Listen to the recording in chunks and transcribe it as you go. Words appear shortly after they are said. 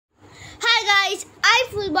Hi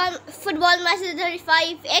Football Master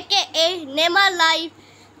 35 aka Neymar Live.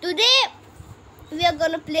 Today we are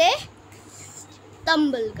gonna play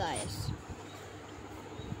Stumble guys.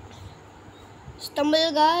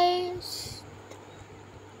 Stumble guys.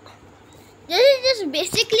 This is just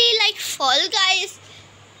basically like Fall Guys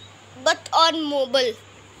but on mobile.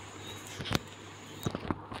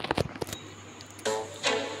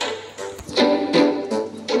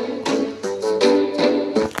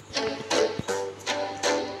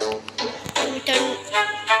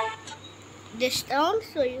 This down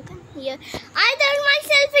so you can hear. I turned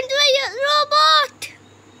myself into a robot.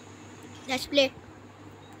 Let's play.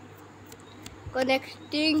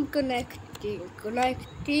 Connecting.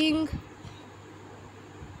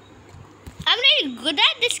 I'm really good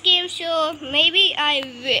at this game, so maybe I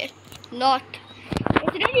will not.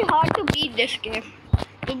 It's really hard to beat this game.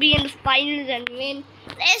 To be in the finals and win.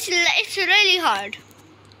 It's really hard.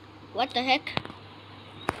 What the heck?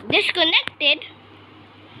 Disconnected.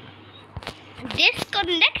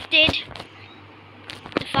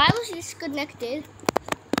 If I was disconnected,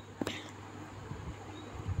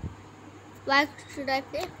 why should I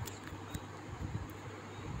play?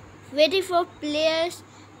 Waiting for players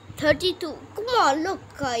 32. Come on, look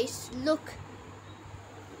guys, look.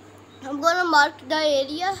 I'm gonna mark the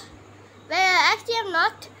area. Well, actually I'm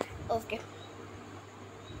not. Okay.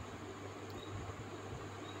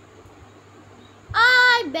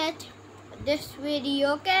 I bet this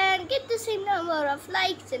video can get the same number of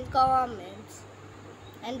likes and comments.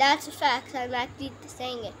 And that's a fact. I'm actually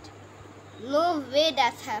saying it. No way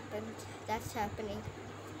that's happening.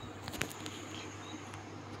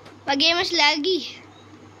 My game is laggy.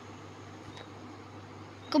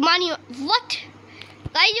 Come on, what?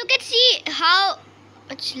 Guys, you can see how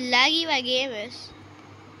much laggy my game is.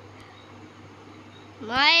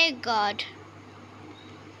 My God.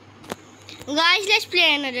 Guys, let's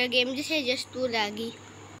play another game. This is just too laggy.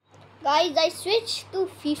 Guys, I switched to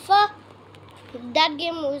FIFA. That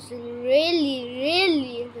game was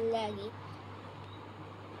really laggy.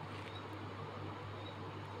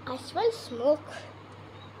 I smell smoke.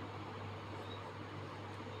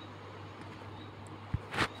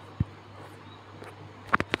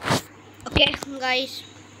 Okay, guys.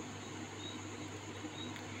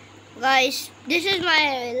 This is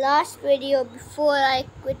my last video before I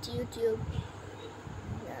quit YouTube.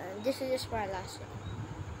 This is just my last video.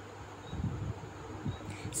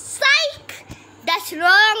 Psych! That's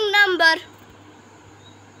wrong number.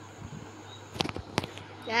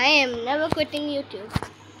 I am never quitting YouTube.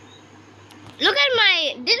 Look at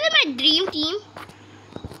this is my dream team.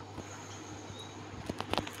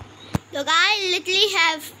 Look, I literally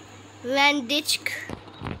have Van Dijk.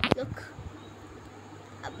 Look.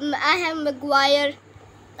 I have Maguire.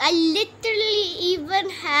 I literally even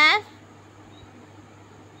have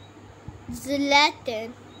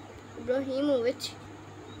Zlatan Ibrahimovic.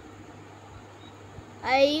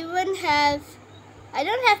 I don't have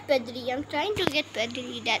Pedri. I'm trying to get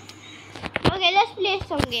Pedri. Okay, let's play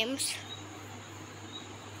some games.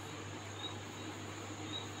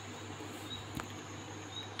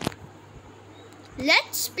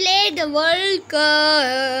 Let's play the World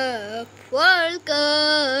Cup.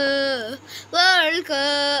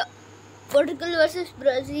 Portugal versus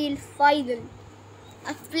Brazil final.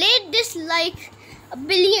 I've played this like a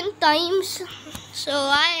billion times, so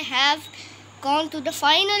I have gone to the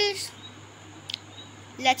finals.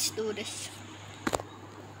 Let's do this.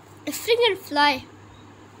 A freaking fly.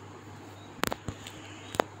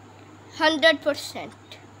 100%.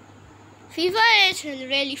 FIFA is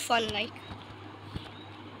really fun, like.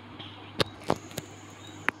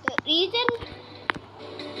 The reason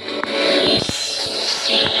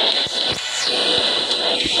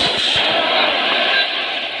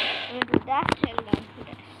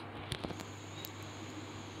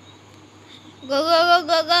Go.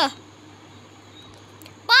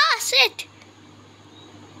 Pass it.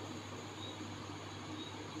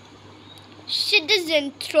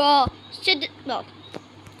 Citizen throw. No.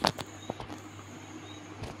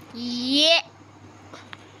 Yeah.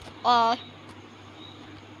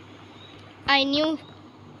 I knew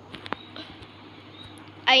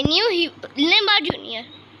Neymar Jr.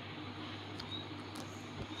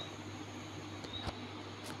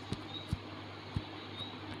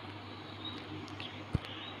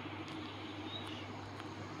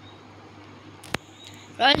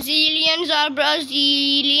 Brazilians are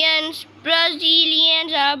Brazilians.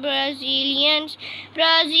 Brazilians are Brazilians.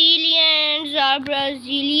 Brazilians are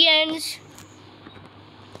Brazilians.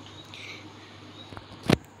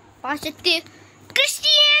 Positive.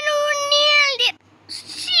 Cristiano nailed it.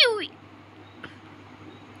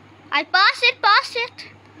 I pass it, pass it.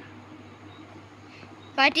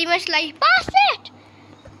 My teammates like, pass it.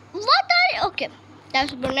 What are you? Okay,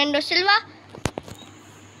 that's Bernardo Silva.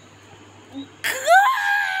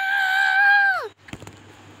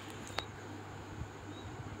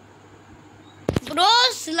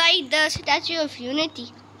 Bros like the Statue of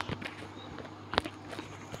Unity.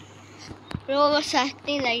 Bro was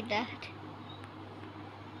acting like that.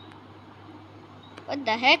 What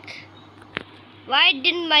the heck? Why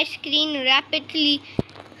didn't my screen rapidly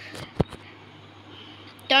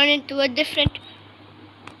turn into a different...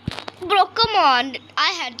 Bro, come on.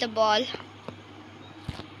 I had the ball.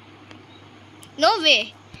 No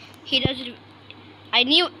way. He doesn't... I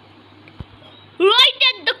knew... Right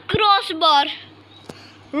at the crossbar.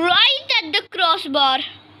 Right at the crossbar.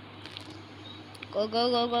 Go, go,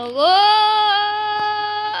 go, go, go.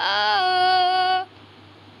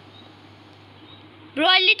 Bro,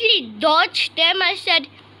 I literally dodged them. I said,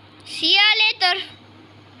 see ya later.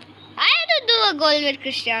 I had to do a goal with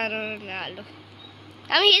Cristiano Ronaldo.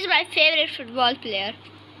 I mean, he's my favorite football player.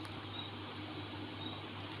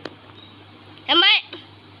 And my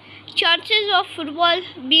chances of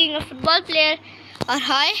being a football player are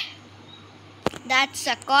high. That's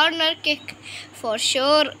a corner kick for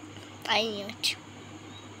sure. I knew it.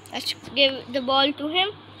 Let's give the ball to him.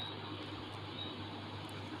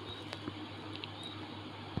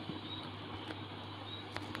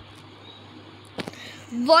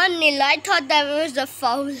 One nil. I thought that was a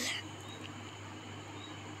foul.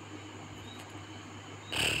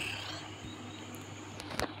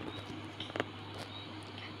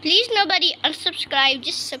 Please, nobody unsubscribe.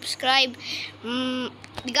 Just subscribe.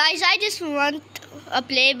 Guys, I just want a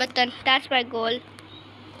play button. That's my goal.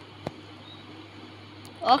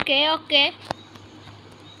 Okay, okay.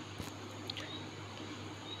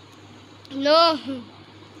 No.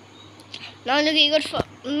 Not looking good for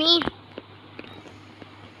me.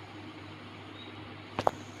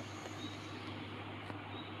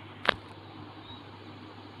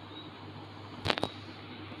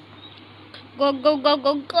 Go, go, go,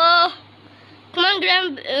 go, go. Come on,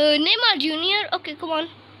 Neymar Jr. Okay, come on.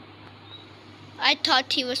 I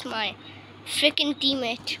thought he was my freaking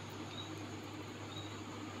teammate.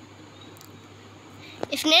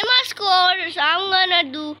 If Neymar scores, I'm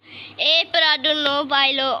gonna do a Prado no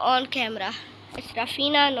bailo on camera. It's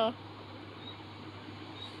Rafinha, no.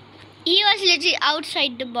 He was literally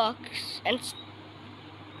outside the box. And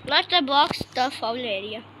not the box, the foul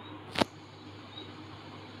area.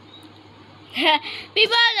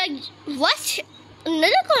 People are like, what?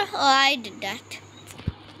 Another goal? Oh, I did that.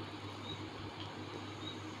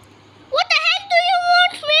 What the heck do you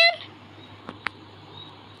want, man?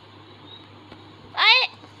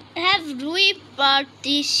 I have Rui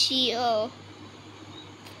Patricio.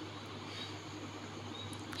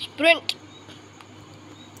 Sprint.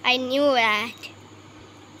 I knew that.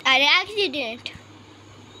 I actually didn't.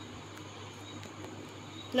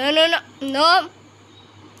 No, no, no, no.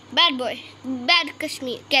 Bad boy. Bad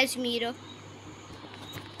Casemiro.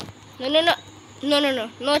 No, no, no. No, no, no.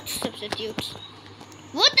 Not substitutes.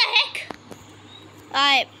 What the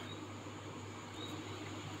heck?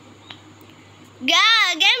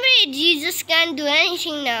 Gamble, Jesus can't do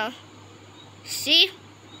anything now. See?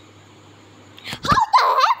 How the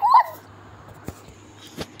heck was...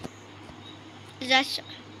 That's...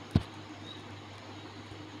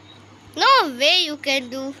 No way you can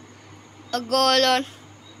do a goal on...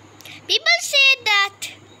 People say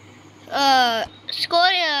that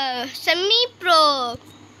score semi-pro.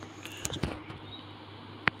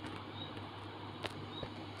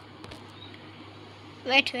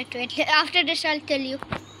 Wait. After this, I'll tell you.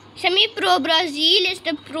 Semi-pro Brazil is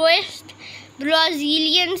the proest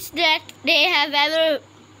Brazilians that they have ever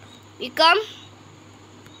become.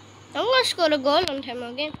 I'm gonna score a goal on him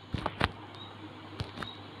again.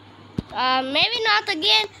 Maybe not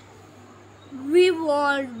again. We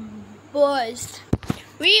won, boys.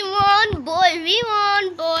 We won, boys. We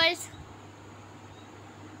won, boys.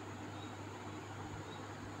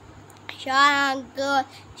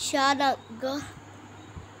 Shut up, go.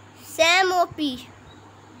 Sam OP.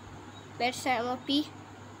 Where's Sam OP?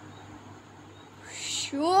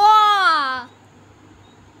 Sure.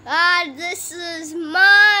 This is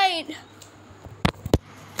mine.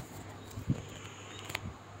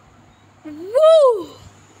 Woo!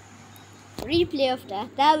 Replay of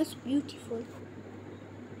that. That was beautiful.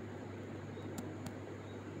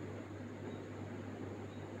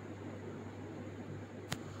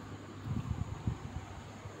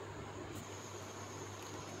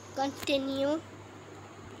 Continue.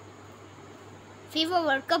 FIFA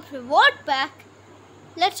World Cup reward pack.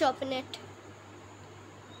 Let's open it.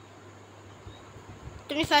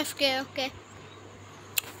 25k. Okay.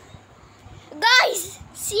 Guys,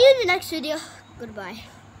 see you in the next video. Goodbye.